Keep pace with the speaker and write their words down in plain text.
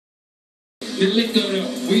the liquor though.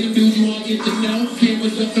 We the dudes you want to get to know.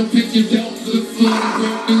 Cameras up, no pictures don't look for the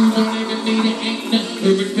world. Dudes don't ever need it, ain't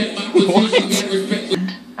nothing. Respect my position, gotta respect.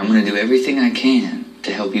 I'm gonna do everything I can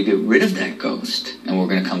to help you get rid of that ghost, and we're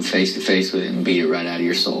gonna come face to face with it and beat it right out of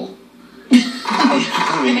your soul. Because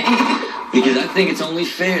I think it's only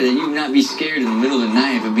fair that you not be scared in the middle of the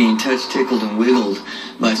night of being touched, tickled, and wiggled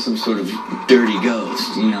by some sort of dirty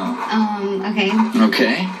ghost, you know. Okay.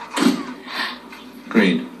 Okay?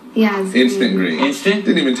 Green. Yeah, it's Instant green. Instant?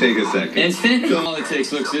 Didn't even take a second. Instant? All it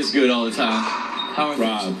takes looks this good all the time. How are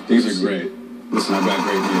Rob, these are great. Listen, I've got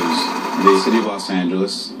great news. The city of Los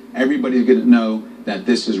Angeles, everybody's gonna know that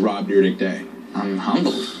this is Rob Dyrdek Day. I'm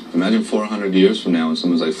humbled. Imagine 400 years from now when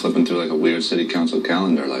someone's like flipping through like a weird city council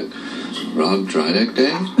calendar, like, Rob Dyrdek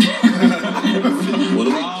Day? What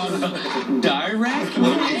do we... Direct?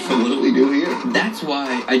 What do we do here? That's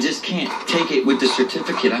why I just can't take it with the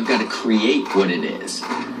certificate. I've got to create what it is.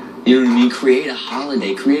 You know what I mean? Create a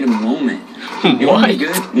holiday, create a moment. You want to be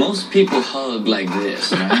good? Most people hug like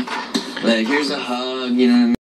this, right? Like, here's a hug, you know what I mean?